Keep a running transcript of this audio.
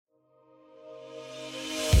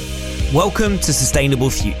Welcome to Sustainable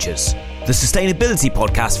Futures, the sustainability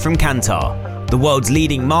podcast from Kantar, the world's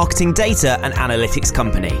leading marketing data and analytics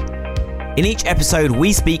company. In each episode,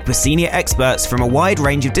 we speak with senior experts from a wide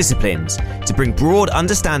range of disciplines to bring broad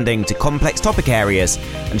understanding to complex topic areas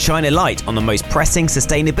and shine a light on the most pressing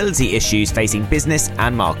sustainability issues facing business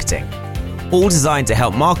and marketing. All designed to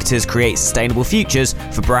help marketers create sustainable futures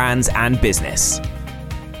for brands and business.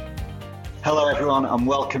 Hello everyone, and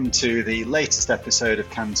welcome to the latest episode of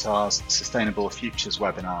Kantar's Sustainable Futures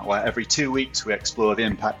webinar, where every 2 weeks we explore the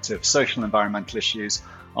impact of social and environmental issues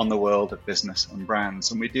on the world of business and brands.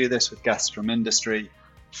 And we do this with guests from industry,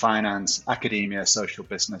 finance, academia, social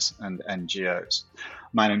business and NGOs.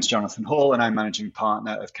 My name is Jonathan Hall and I'm managing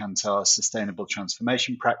partner of Kantar's Sustainable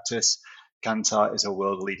Transformation practice. Kantar is a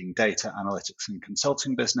world-leading data analytics and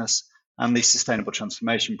consulting business, and the Sustainable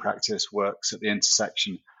Transformation practice works at the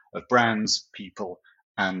intersection of brands, people,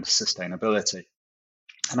 and sustainability.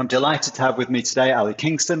 And I'm delighted to have with me today Ali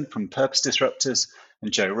Kingston from Purpose Disruptors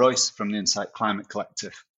and Joe Royce from the Insight Climate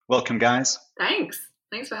Collective. Welcome, guys. Thanks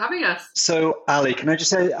for having us. So, Ali, can I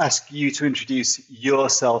just ask you to introduce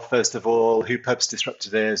yourself first of all, who Purpose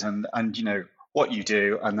Disruptors is, and what you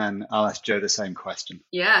do, and then I'll ask Joe the same question.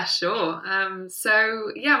 Yeah, sure.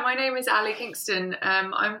 My name is Ali Kingston.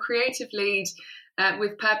 I'm creative lead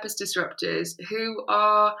with Purpose Disruptors, who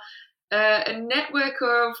are a network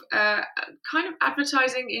of kind of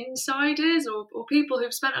advertising insiders or people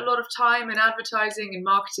who've spent a lot of time in advertising and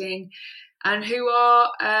marketing and who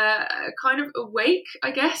are kind of awake,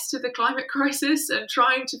 I guess, to the climate crisis and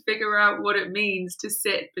trying to figure out what it means to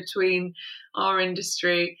sit between our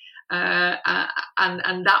industry and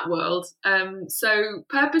that world. So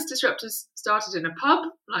Purpose Disruptors started in a pub,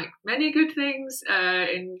 like many good things,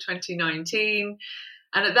 in 2019.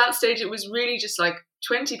 And at that stage, it was really just like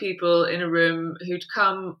 20 people in a room who'd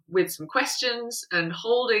come with some questions and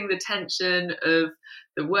holding the tension of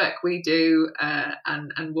the work we do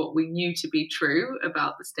and what we knew to be true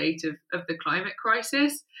about the state of the climate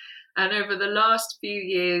crisis. And over the last few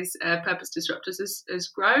years, Purpose Disruptors has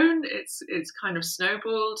grown. It's kind of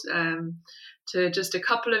snowballed to just a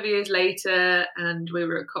couple of years later, and we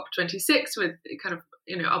were at COP26 with kind of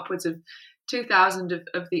upwards of 2,000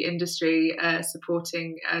 of the industry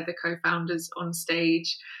supporting the co-founders on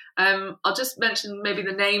stage. I'll just mention maybe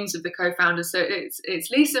the names of the co-founders. So it's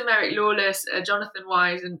Lisa Merrick Lawless, Jonathan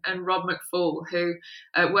Wise, and Rob McFall, who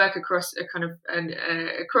work across a kind of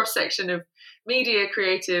a cross section of media,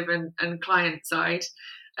 creative, and client side.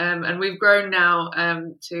 And we've grown now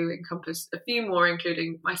to encompass a few more,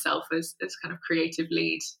 including myself as kind of creative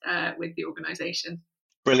lead with the organisation.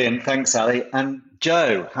 Brilliant. Thanks, Ali. And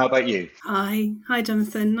Joe, how about you? Hi,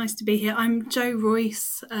 Jonathan. Nice to be here. I'm Joe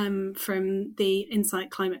Royce from the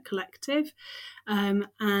Insight Climate Collective.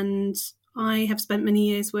 And I have spent many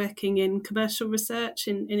years working in commercial research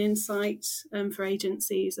in Insight for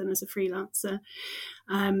agencies and as a freelancer.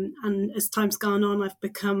 And as time's gone on, I've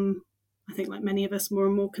become, I think like many of us, more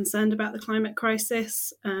and more concerned about the climate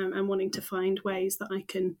crisis and wanting to find ways that I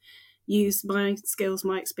can use my skills,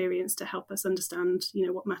 my experience to help us understand,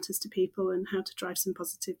 what matters to people and how to drive some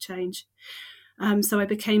positive change. So I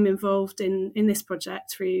became involved in this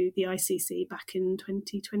project through the ICC back in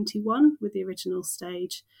 2021 with the original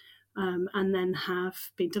stage, and then have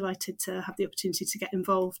been delighted to have the opportunity to get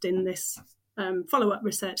involved in this follow-up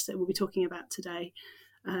research that we'll be talking about today.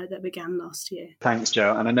 That began last year. Thanks,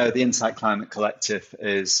 Joe. And I know the Insight Climate Collective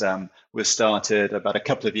was started about a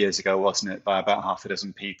couple of years ago, wasn't it, by about half a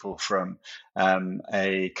dozen people from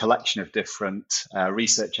a collection of different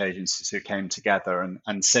research agencies who came together.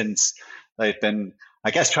 And since they've been,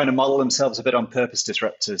 I guess, trying to model themselves a bit on Purpose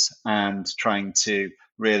Disruptors and trying to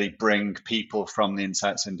really bring people from the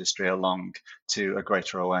insights industry along to a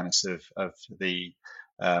greater awareness of the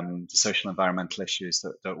social and environmental issues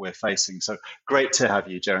that we're facing. So great to have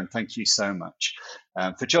you, Joe, and thank you so much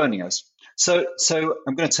for joining us. So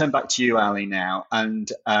I'm going to turn back to you, Ali, now,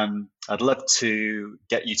 and I'd love to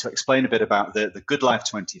get you to explain a bit about the Good Life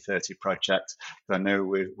 2030 project. I know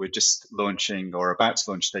we're just launching or about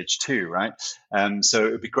to launch stage 2, right? So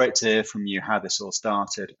it would be great to hear from you how this all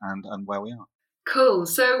started and where we are. Cool.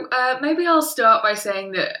 So maybe I'll start by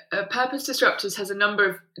saying that Purpose Disruptors has a number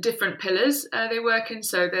of different pillars they work in.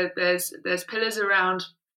 So there's pillars around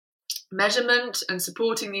measurement and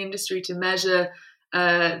supporting the industry to measure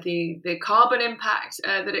the carbon impact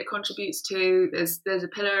that it contributes to. There's a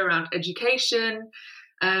pillar around education,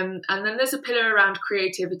 and then there's a pillar around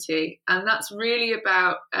creativity, and that's really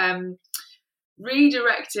about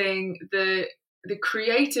redirecting the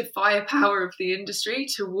creative firepower of the industry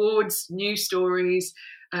towards new stories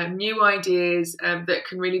new ideas that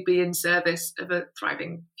can really be in service of a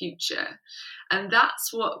thriving future. And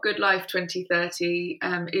that's what Good Life 2030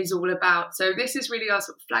 is all about. So this is really our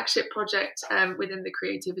sort of flagship project within the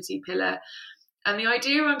creativity pillar. And the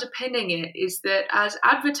idea underpinning it is that as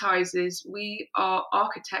advertisers, we are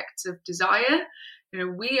architects of desire.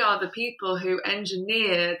 We are the people who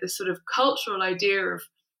engineer the sort of cultural idea of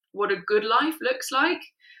what a good life looks like.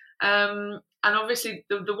 And obviously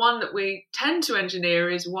the one that we tend to engineer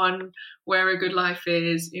is one where a good life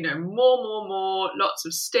is, more, lots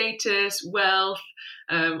of status, wealth,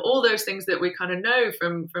 all those things that we kind of know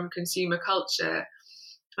from consumer culture.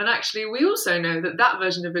 And actually, we also know that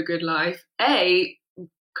version of a good life,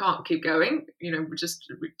 can't keep going. We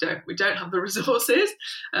don't have the resources.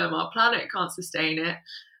 Our planet can't sustain it.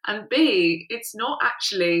 And B, it's not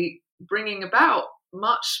actually bringing about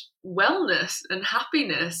much wellness and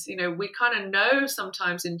happiness. We kind of know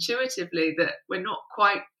sometimes intuitively that we're not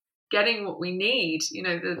quite getting what we need.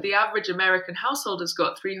 The average American household has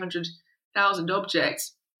got 300,000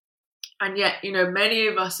 objects, and yet many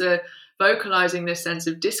of us are vocalizing this sense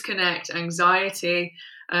of disconnect, anxiety,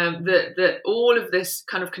 that all of this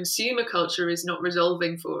kind of consumer culture is not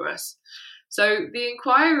resolving for us. So the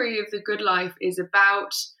inquiry of the Good Life is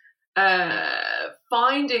about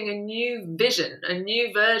finding a new vision, a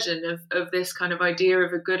new version of this kind of idea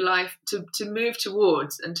of a good life to move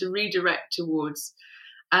towards and to redirect towards.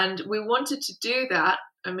 And we wanted to do that.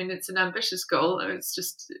 I mean, it's an ambitious goal. It's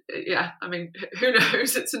just, who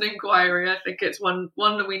knows? It's an inquiry. I think it's one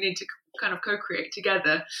that we need to kind of co-create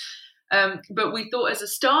together. But we thought as a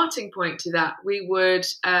starting point to that, we would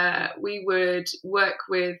work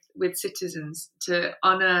with citizens to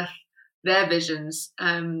unearth their visions,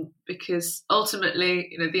 because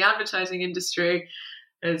ultimately, the advertising industry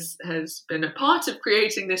has been a part of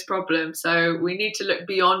creating this problem. So we need to look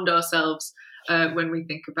beyond ourselves when we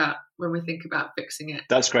think about fixing it.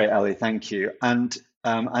 That's great, Ali. Thank you. And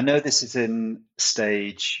I know this is in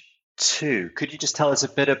stage 2. Could you just tell us a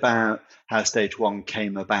bit about how stage 1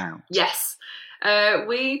 came about? Yes.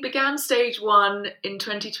 We began stage 1 in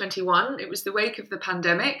 2021. It was the wake of the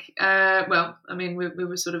pandemic. We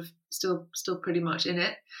were sort of still pretty much in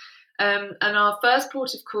it. And our first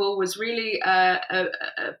port of call was really a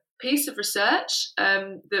piece of research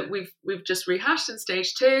that we've just rehashed in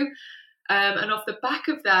stage 2. And off the back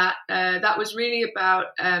of that, that was really about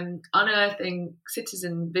unearthing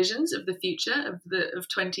citizen visions of the future of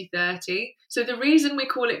 2030. So the reason we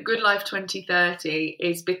call it Good Life 2030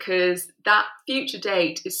 is because that future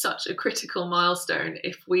date is such a critical milestone.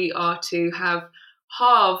 If we are to have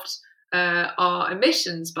halved our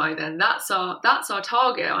emissions by then, that's our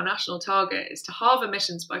target. Our national target is to halve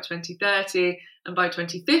emissions by 2030, and by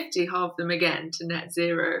 2050 halve them again to net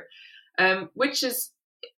zero, which is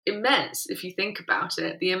immense if you think about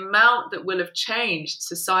it. The amount that will have changed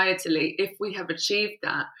societally if we have achieved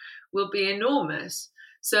that will be enormous.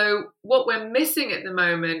 So what we're missing at the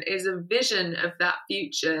moment is a vision of that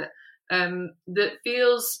future that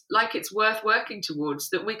feels like it's worth working towards,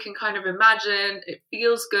 that we can kind of imagine, it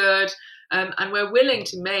feels good, and we're willing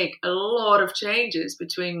to make a lot of changes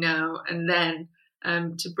between now and then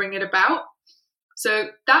to bring it about. So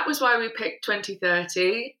that was why we picked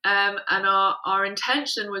 2030, and our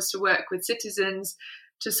intention was to work with citizens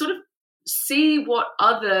to sort of see what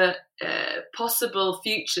other possible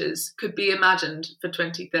futures could be imagined for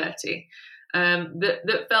 2030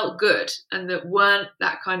 that felt good and that weren't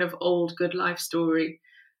that kind of old good life story.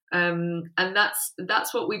 And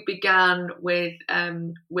that's what we began with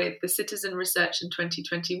the citizen research in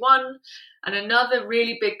 2021. And another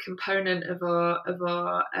really big component of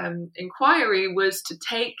our inquiry was to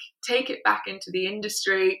take it back into the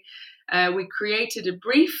industry. We created a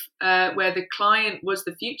brief where the client was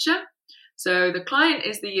the future. So the client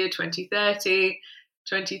is the year 2030.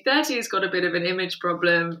 2030 has got a bit of an image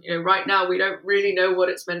problem. Right now we don't really know what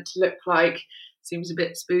it's meant to look like. Seems a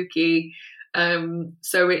bit spooky.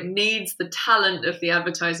 So it needs the talent of the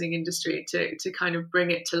advertising industry to kind of bring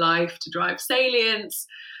it to life, to drive salience.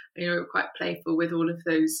 We're quite playful with all of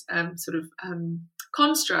those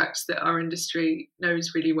constructs that our industry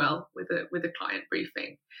knows really well with a client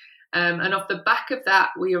briefing. And off the back of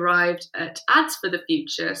that, we arrived at Ads for the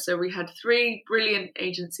Future. So we had 3 brilliant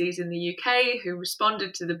agencies in the UK who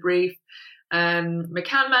responded to the brief.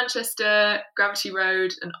 McCann Manchester, Gravity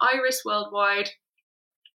Road and Iris Worldwide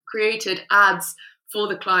created ads for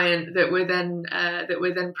the client that were then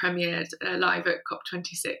premiered live at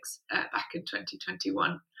COP26 back in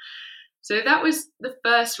 2021. So that was the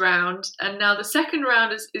first round, and now the second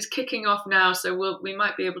round is kicking off now. So we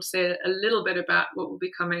might be able to say a little bit about what will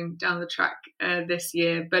be coming down the track this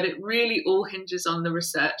year. But it really all hinges on the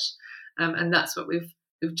research, and that's what we've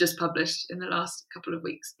just published in the last couple of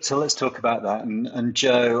weeks. So let's talk about that. And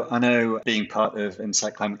Joe, I know, being part of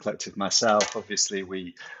Insight Climate Collective myself, obviously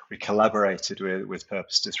we collaborated with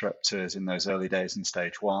Purpose Disruptors in those early days in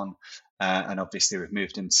stage 1. And obviously we've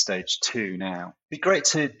moved into stage 2 now. It'd be great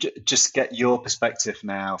to just get your perspective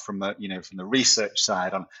now from the research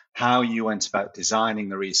side on how you went about designing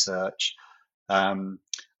the research. And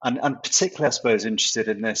particularly, I suppose, interested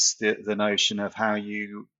in the notion of how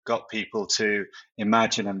you got people to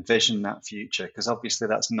imagine and vision that future, because obviously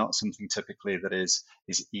that's not something typically that is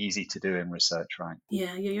easy to do in research, right?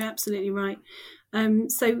 Yeah, you're absolutely right.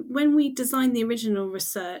 So when we designed the original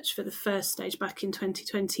research for the first stage back in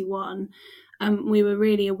 2021, we were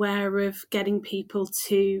really aware of getting people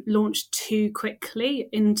to launch too quickly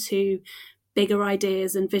into bigger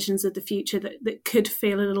ideas and visions of the future that could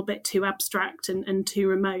feel a little bit too abstract and too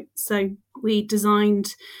remote. So we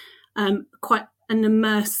designed quite an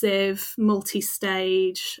immersive,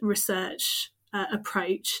 multi-stage research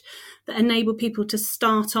approach that enabled people to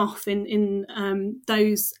start off in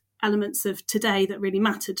those elements of today that really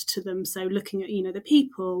mattered to them. So looking at, the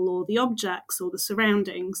people or the objects or the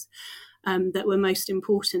surroundings that were most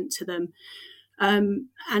important to them.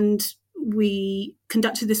 And we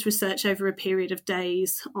conducted this research over a period of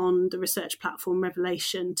days on the research platform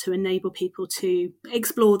Revelation to enable people to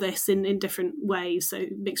explore this in different ways. So a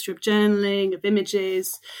mixture of journaling, of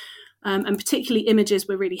images, and particularly images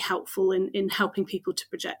were really helpful in helping people to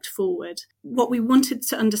project forward. What we wanted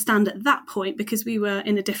to understand at that point, because we were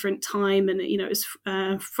in a different time and it was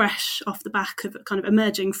fresh off the back of kind of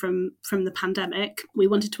emerging from the pandemic, we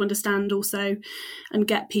wanted to understand also and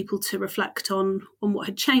get people to reflect on what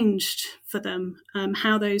had changed for them,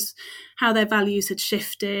 how their values had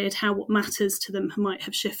shifted, how what matters to them might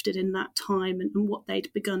have shifted in that time, and what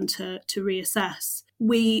they'd begun to reassess.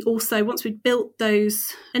 We also, once we'd built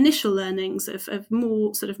those initial learnings of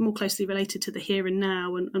more closely related to the here and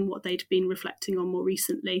now and what they'd been reflecting on more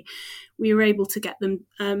recently, we were able to get them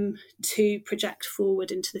to project forward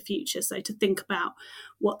into the future. So to think about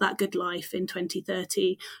what that good life in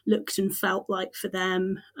 2030 looked and felt like for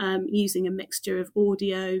them, using a mixture of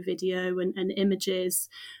audio, video and images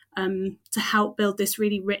to help build this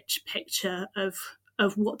really rich picture of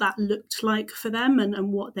what that looked like for them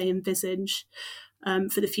and what they envisage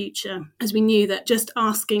for the future, as we knew that just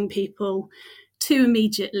asking people too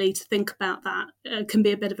immediately to think about that can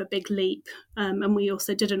be a bit of a big leap. And we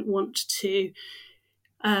also didn't want to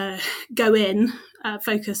go in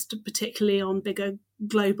focused particularly on bigger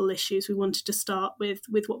global issues. We wanted to start with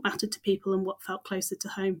what mattered to people and what felt closer to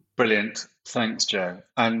home. Brilliant. Thanks, Joe.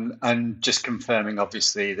 And just confirming,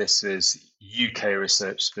 obviously, this is UK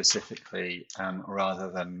research specifically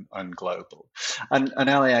rather than global. And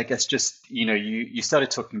Ali, I guess just, you started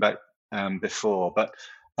talking about before, but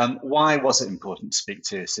why was it important to speak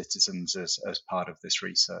to citizens as part of this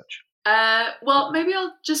research? Well, maybe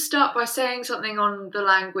I'll just start by saying something on the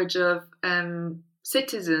language of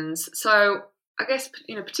citizens. So I guess,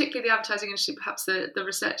 particularly the advertising industry, perhaps the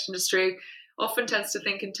research industry, often tends to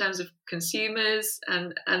think in terms of consumers.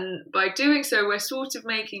 And by doing so, we're sort of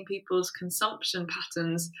making people's consumption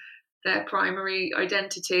patterns their primary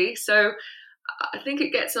identity. So I think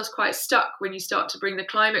it gets us quite stuck when you start to bring the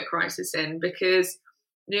climate crisis in, because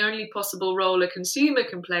the only possible role a consumer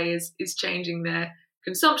can play is changing their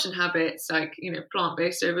consumption habits, like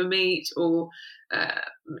plant-based over meat, or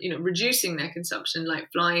reducing their consumption, like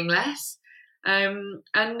flying less. And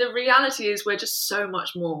the reality is we're just so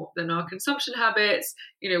much more than our consumption habits.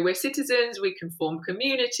 We're citizens, we can form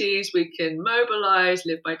communities, we can mobilize,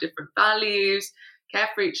 live by different values, care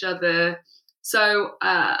for each other. So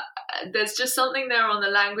there's just something there on the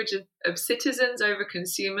language of citizens over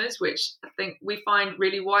consumers, which I think we find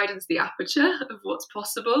really widens the aperture of what's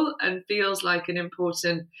possible and feels like an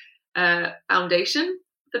important foundation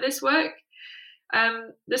for this work.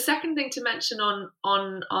 The second thing to mention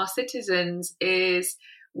on our citizens is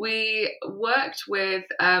we worked with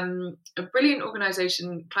a brilliant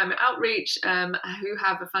organisation, Climate Outreach, who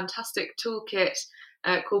have a fantastic toolkit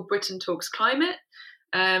called Britain Talks Climate,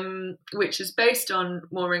 which is based on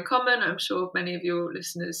More in Common. I'm sure many of your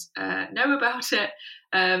listeners know about it.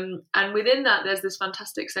 And within that, there's this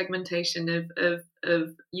fantastic segmentation of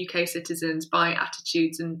UK citizens by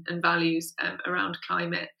attitudes and values around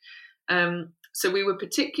climate. So we were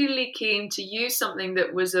particularly keen to use something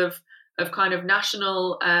that was of kind of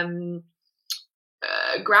national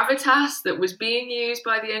gravitas that was being used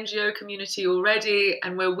by the NGO community already,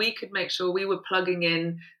 and where we could make sure we were plugging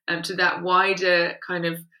in to that wider kind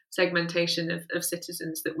of segmentation of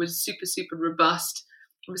citizens that was super, super robust.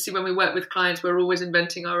 Obviously, when we work with clients, we're always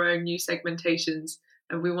inventing our own new segmentations,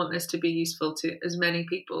 and we want this to be useful to as many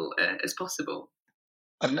people as possible.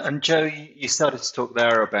 And Joe, you started to talk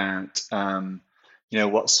there about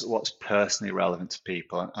what's personally relevant to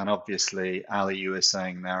people, and obviously, Ali, you were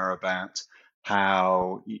saying there about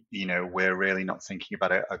how we're really not thinking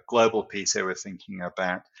about a global piece here. We're thinking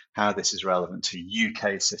about how this is relevant to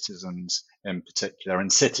UK citizens in particular,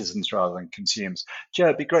 and citizens rather than consumers. Joe,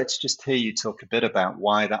 it'd be great to just hear you talk a bit about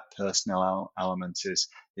why that personal element is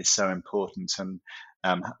so important, and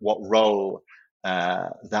what role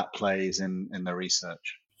that plays in the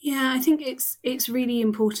research. Yeah, I think it's really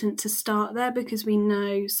important to start there, because we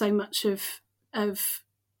know so much of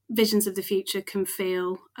visions of the future can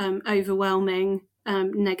feel overwhelming,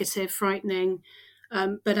 negative, frightening.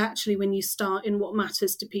 But actually, when you start in what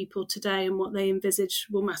matters to people today and what they envisage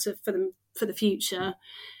will matter for them for the future,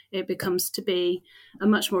 it becomes to be a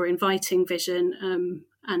much more inviting vision,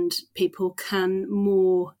 and people can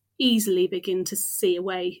more easily begin to see a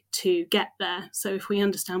way to get there. So if we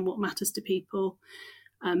understand what matters to people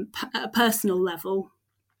at a personal level,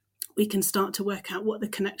 we can start to work out what the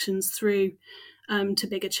connections through to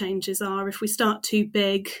bigger changes are. If we start too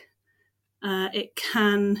big, it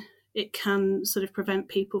can sort of prevent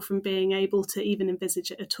people from being able to even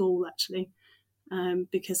envisage it at all, actually,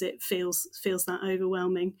 because it feels that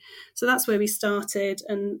overwhelming. So that's where we started,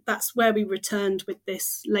 and that's where we returned with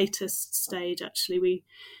this latest stage. Actually, we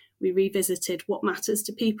revisited what matters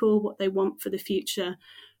to people, what they want for the future,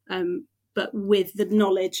 but with the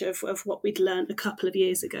knowledge of what we'd learned a couple of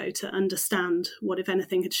years ago, to understand what, if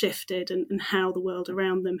anything, had shifted and how the world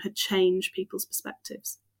around them had changed people's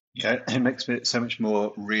perspectives. Yeah, it makes it so much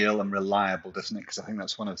more real and reliable, doesn't it? Because I think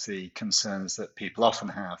that's one of the concerns that people often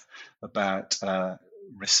have about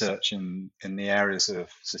research in the areas of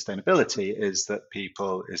sustainability, is that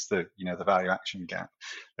the value action gap.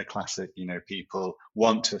 The classic, people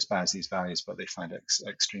want to espouse these values, but they find it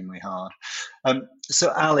extremely hard. So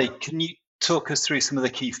Ali, can you talk us through some of the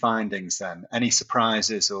key findings then? Any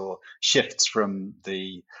surprises or shifts from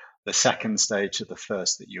the second stage to the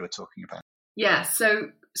first that you were talking about? Yeah,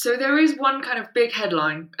 so there is one kind of big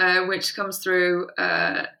headline which comes through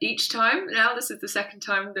each time. Now this is the second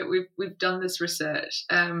time that we've done this research,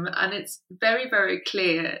 and it's very, very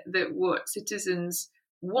clear that what citizens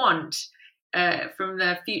want from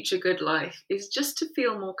their future good life is just to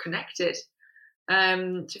feel more connected,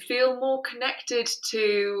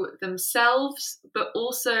 to themselves, but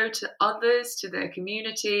also to others, to their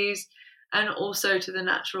communities, and also to the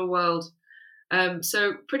natural world.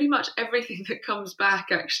 So pretty much everything that comes back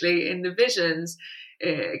actually in the visions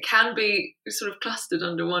can be sort of clustered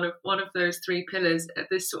under one of those three pillars.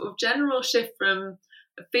 This sort of general shift from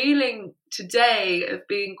a feeling today of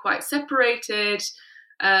being quite separated,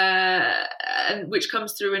 and which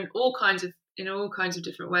comes through in all kinds of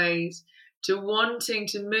different ways, to wanting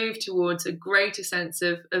to move towards a greater sense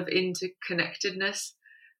of interconnectedness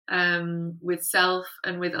with self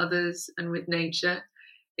and with others and with nature.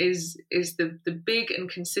 Is the big and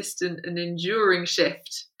consistent and enduring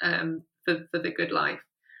shift for the good life.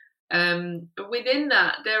 Within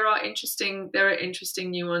that, there are interesting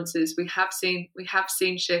nuances. We have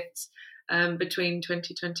seen shifts between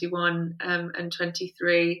 2021 and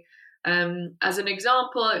 23. As an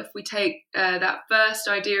example, if we take that first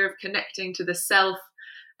idea of connecting to the self,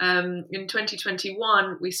 in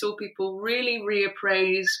 2021, we saw people really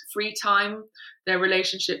reappraise free time, their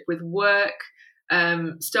relationship with work.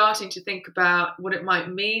 Starting to think about what it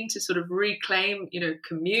might mean to sort of reclaim,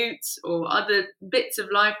 commutes or other bits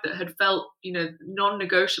of life that had felt,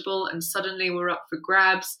 non-negotiable and suddenly were up for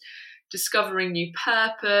grabs, discovering new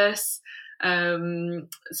purpose,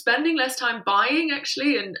 spending less time buying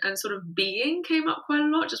actually, and sort of being came up quite a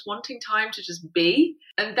lot, just wanting time to just be.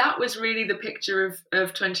 And that was really the picture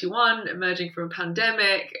of 21 emerging from a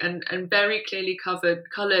pandemic, and very clearly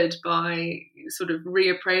coloured by sort of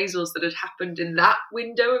reappraisals that had happened in that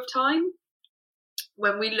window of time.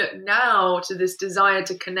 When we look now to this desire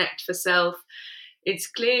to connect for self, it's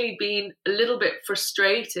clearly been a little bit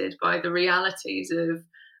frustrated by the realities of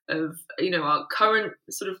our current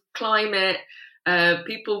sort of climate.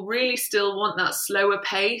 People really still want that slower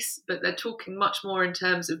pace, but they're talking much more in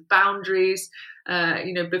terms of boundaries.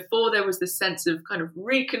 Before there was this sense of kind of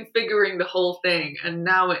reconfiguring the whole thing, and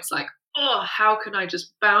now it's like, how can I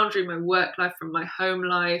just boundary my work life from my home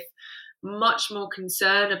life? Much more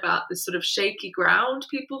concern about this sort of shaky ground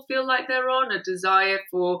people feel like they're on, a desire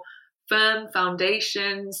for firm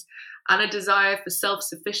foundations and a desire for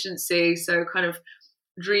self-sufficiency. So kind of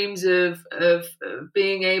dreams of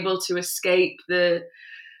being able to escape the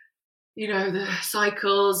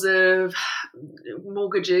cycles of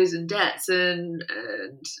mortgages and debts and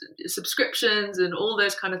subscriptions and all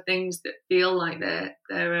those kind of things that feel like they're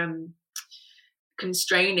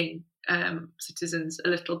constraining citizens a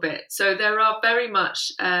little bit. So there are very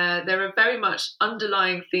much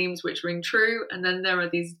underlying themes which ring true, and then there are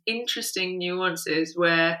these interesting nuances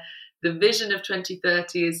where the vision of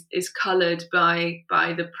 2030 is coloured by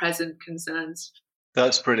the present concerns.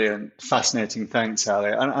 That's brilliant, fascinating. Thanks,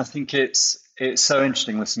 Ali. And I think it's so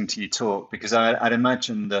interesting listening to you talk, because I'd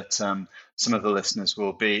imagine that some of the listeners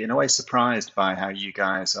will be in a way surprised by how you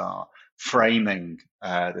guys are framing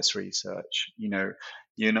this research.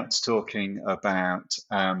 You're not talking about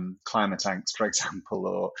climate angst, for example,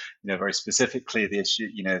 or very specifically the issue,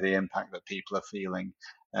 the impact that people are feeling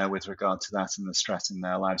with regard to that and the stress in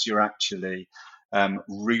their lives. You're actually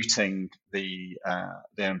rooting the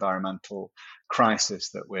environmental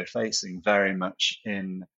crisis that we're facing very much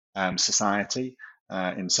in society,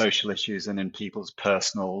 in social issues, and in people's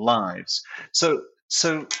personal lives. So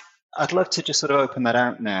I'd love to just sort of open that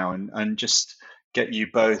out now and just get you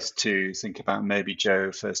both to think about, maybe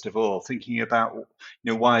Joe first of all, thinking about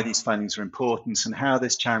why these findings are important and how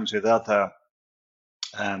this chimes with other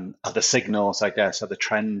signals, I guess, other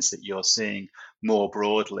trends that you're seeing more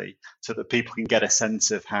broadly, so that people can get a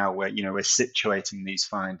sense of how we're situating these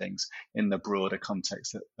findings in the broader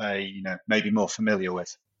context that they may be more familiar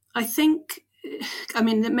with. I think,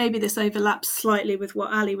 maybe this overlaps slightly with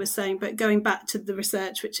what Ali was saying, but going back to the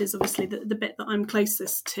research, which is obviously the bit that I'm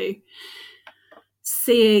closest to,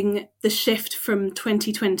 seeing the shift from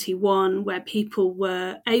 2021, where people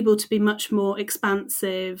were able to be much more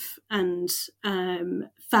expansive and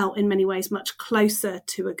felt in many ways much closer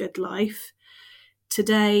to a good life.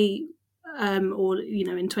 Today, or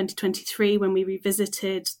in 2023, when we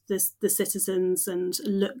revisited the citizens and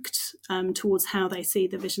looked towards how they see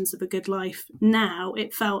the visions of a good life now,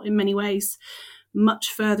 it felt in many ways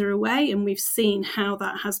much further away, and we've seen how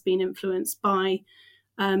that has been influenced by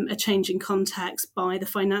a changing context, by the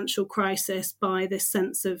financial crisis, by this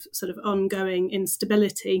sense of sort of ongoing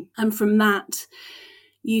instability. And from that,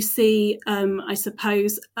 you see, I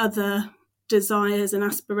suppose, other desires and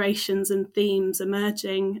aspirations and themes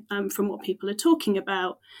emerging from what people are talking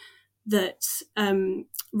about that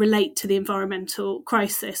relate to the environmental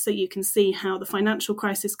crisis. So you can see how the financial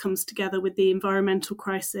crisis comes together with the environmental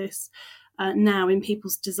crisis now in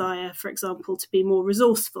people's desire, for example, to be more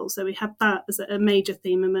resourceful. So we have that as a major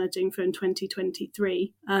theme emerging from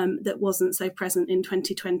 2023 that wasn't so present in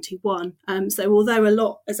 2021. So although a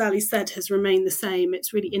lot, as Ali said, has remained the same,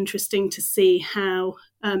 it's really interesting to see how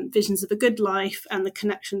visions of a good life and the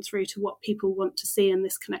connection through to what people want to see, and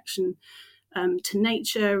this connection to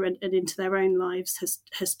nature and into their own lives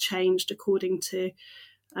has changed according to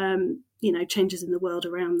changes in the world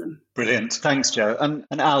around them. Brilliant. Thanks, Joe.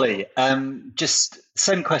 And Ali, just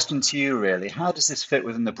same question to you, really. How does this fit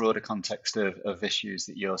within the broader context of issues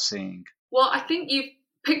that you're seeing? Well, I think you've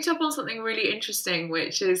picked up on something really interesting,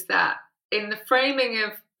 which is that in the framing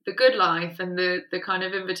of the good life and the kind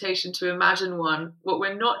of invitation to imagine one, what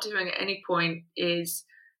we're not doing at any point is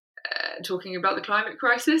talking about the climate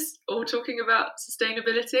crisis or talking about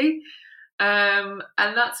sustainability. And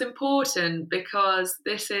that's important because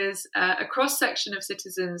this is a cross-section of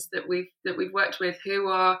citizens that we've worked with who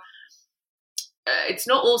are, it's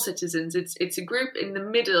not all citizens, it's a group in the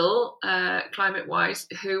middle, climate-wise,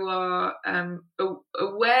 who are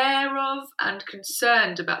aware of and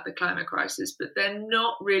concerned about the climate crisis, but they're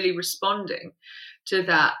not really responding to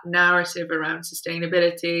that narrative around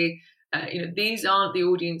sustainability. These aren't the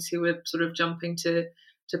audience who are sort of jumping to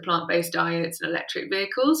plant-based diets and electric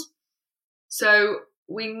vehicles. So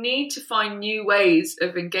we need to find new ways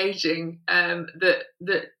of engaging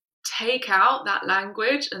that take out that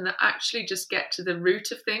language and that actually just get to the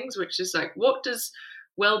root of things, which is like, what does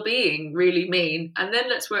well-being really mean? And then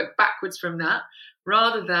let's work backwards from that,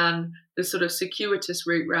 rather than the sort of circuitous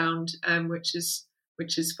route round, which is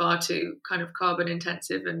far too kind of carbon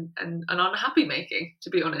intensive and unhappy making, to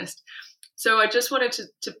be honest. So I just wanted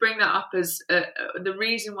to bring that up as the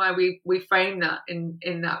reason why we frame that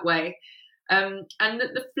in that way. And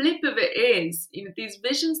the flip of it is, these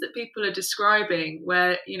visions that people are describing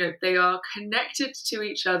where, they are connected to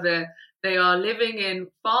each other, they are living in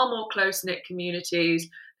far more close-knit communities,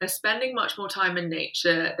 they're spending much more time in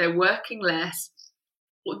nature, they're working less.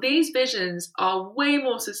 Well, these visions are way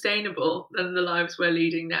more sustainable than the lives we're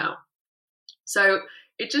leading now. So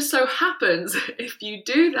it just so happens if you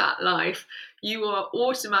do that life, you are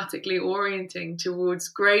automatically orienting towards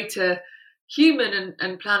greater human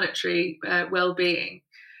and planetary well-being.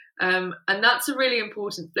 And that's a really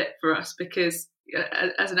important flip for us, because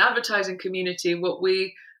as an advertising community, what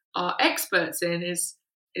we are experts in is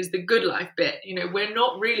the good life bit. We're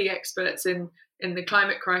not really experts in the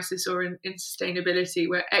climate crisis or in sustainability.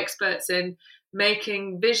 We're experts in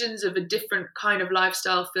making visions of a different kind of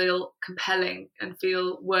lifestyle feel compelling and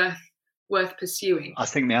feel worth pursuing. I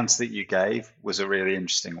think the answer that you gave was a really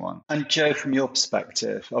interesting one. And Joe, from your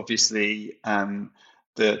perspective, obviously,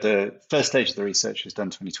 the first stage of the research was done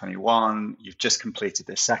 2021. You've just completed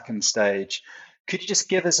the second stage. Could you just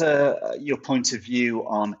give us your point of view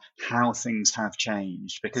on how things have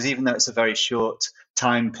changed? Because even though it's a very short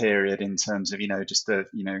time period in terms of, just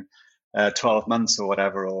 12 months or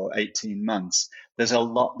whatever, or 18 months, there's a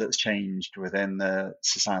lot that's changed within the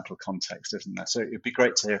societal context, isn't there? So it'd be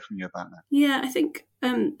great to hear from you about that. Yeah, I think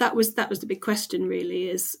that was the big question, really,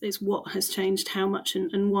 is what has changed, how much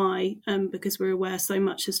and why, because we're aware so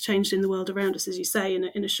much has changed in the world around us, as you say,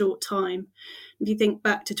 in a short time. If you think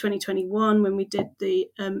back to 2021, when we did the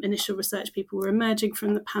initial research, people were emerging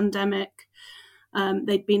from the pandemic.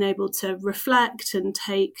 They'd been able to reflect and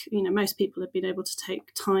most people had been able to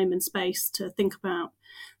take time and space to think about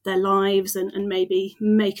their lives and maybe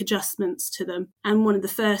make adjustments to them. And one of the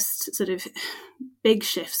first sort of big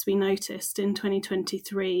shifts we noticed in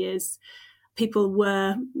 2023 is people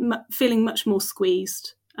were feeling much more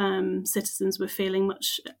squeezed. Citizens were feeling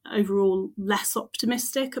much overall less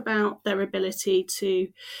optimistic about their ability to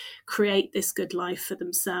create this good life for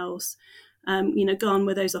themselves. Gone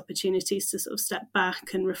were those opportunities to sort of step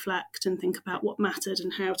back and reflect and think about what mattered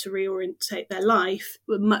and how to reorientate their life.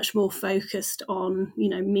 Were much more focused on,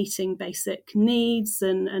 meeting basic needs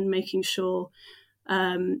and making sure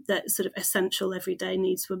that sort of essential everyday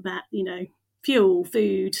needs were met, fuel,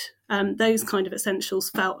 food, those kind of essentials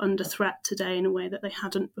felt under threat today in a way that they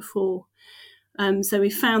hadn't before. So we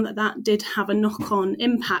found that did have a knock-on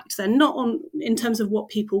impact then, not on in terms of what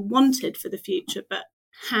people wanted for the future, but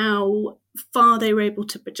how far they were able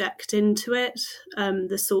to project into it.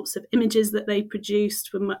 The sorts of images that they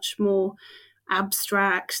produced were much more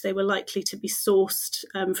abstract. They were likely to be sourced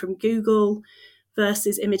from Google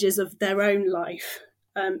versus images of their own life.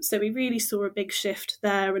 So we really saw a big shift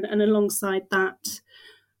there. And alongside that,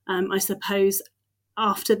 I suppose,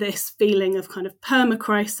 after this feeling of kind of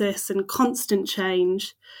perma-crisis and constant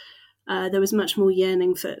change, there was much more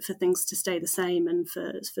yearning for things to stay the same and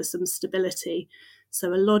for some stability.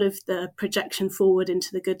 So a lot of the projection forward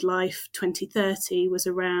into the good life 2030 was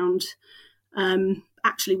around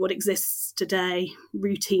actually what exists today,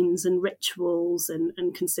 routines and rituals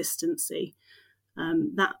and consistency.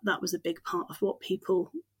 That was a big part of what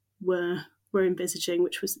people were envisaging,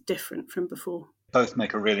 which was different from before. Both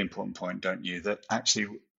make a really important point, don't you? That actually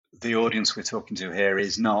the audience we're talking to here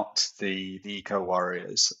is not the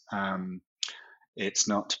eco-warriors. It's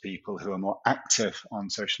not people who are more active on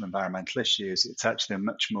social and environmental issues. It's actually a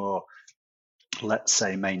much more, let's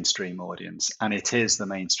say, mainstream audience. And it is the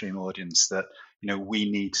mainstream audience that,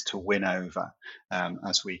 we need to win over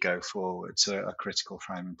as we go forward. So a critical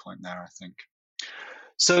framing point there, I think.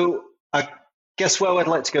 So I guess where I'd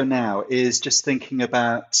like to go now is just thinking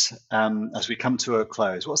about, as we come to a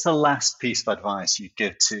close, what's the last piece of advice you'd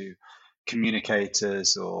give to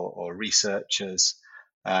communicators or researchers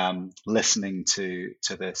listening to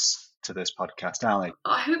this podcast? Ali?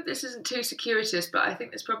 I hope this isn't too circuitous, but I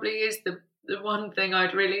think this probably is the one thing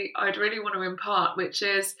I'd really want to impart, which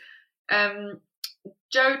is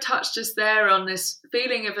Joe touched us there on this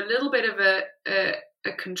feeling of a little bit of a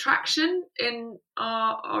contraction in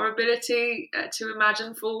our ability to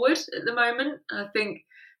imagine forward at the moment. I think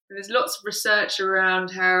there's lots of research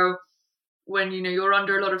around how when you're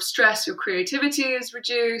under a lot of stress, your creativity is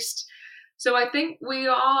reduced. So I think we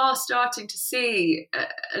are starting to see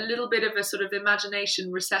a little bit of a sort of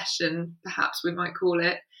imagination recession, perhaps we might call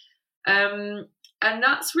it. And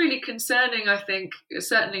that's really concerning, I think,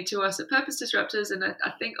 certainly to us at Purpose Disruptors, and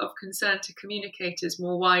I think of concern to communicators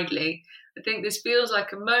more widely. I think this feels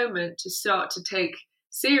like a moment to start to take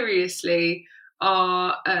seriously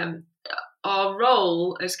our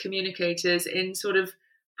role as communicators in sort of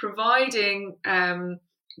providing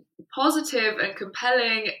positive and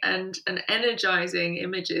compelling and energizing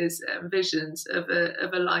images and visions of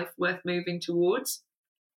a life worth moving towards.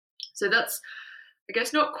 So that's, I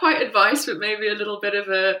guess, not quite advice, but maybe a little bit of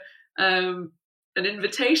an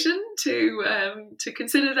invitation to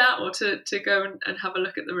consider that, or to go and have a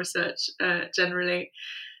look at the research generally.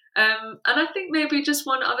 And I think maybe just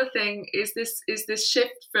one other thing is this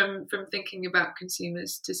shift from thinking about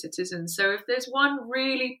consumers to citizens. So if there's one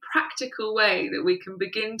really practical way that we can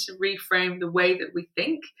begin to reframe the way that we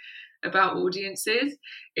think about audiences,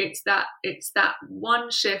 it's that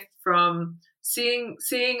one shift from seeing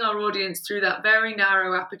our audience through that very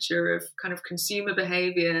narrow aperture of kind of consumer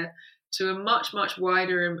behavior to a much, much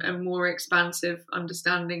wider and more expansive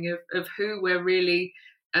understanding of who we're really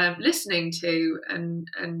listening to and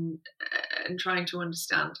trying to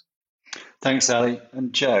understand. Thanks, Ali.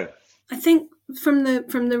 And Joe? I think from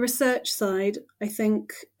the research side, I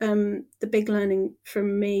think the big learning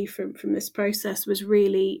from me from this process was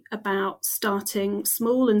really about starting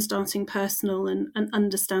small and starting personal and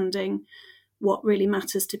understanding what really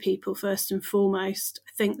matters to people first and foremost.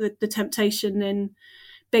 I think that the temptation in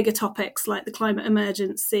bigger topics like the climate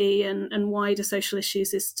emergency and wider social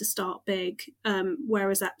issues is to start big,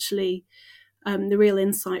 whereas actually the real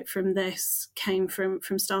insight from this came from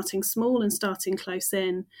starting small and starting close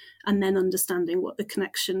in, and then understanding what the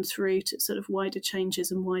connection through to sort of wider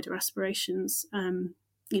changes and wider aspirations,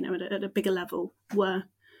 at a bigger level were.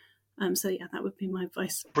 So yeah, that would be my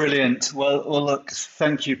advice. Brilliant. Well, look,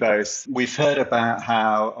 thank you both. We've heard about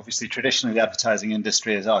how obviously traditionally the advertising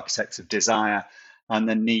industry is architects of desire, and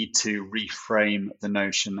the need to reframe the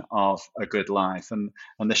notion of a good life and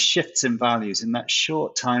the shifts in values in that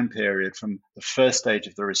short time period from the first stage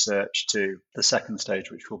of the research to the second stage,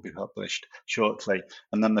 which will be published shortly,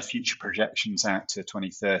 and then the future projections out to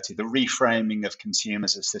 2030. The reframing of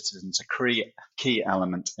consumers as citizens, a key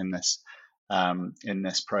element in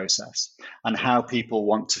this process, and how people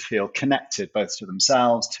want to feel connected both to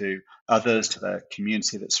themselves, to others, to their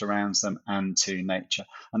community that surrounds them, and to nature,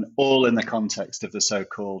 and all in the context of the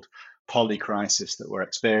so-called polycrisis that we're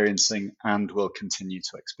experiencing and will continue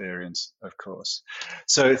to experience, of course.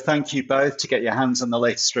 So thank you both. To get your hands on the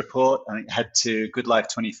latest report, I think head to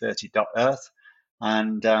goodlife2030.earth.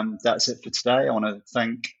 And that's it for today. I want to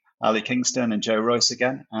thank Ali Kingston and Joe Royce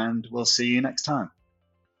again, and we'll see you next time.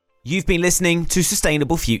 You've been listening to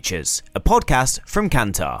Sustainable Futures, a podcast from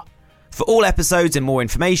Kantar. For all episodes and more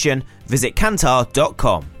information, visit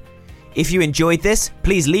kantar.com. If you enjoyed this,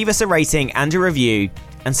 please leave us a rating and a review,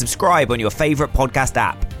 and subscribe on your favourite podcast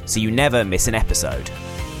app so you never miss an episode.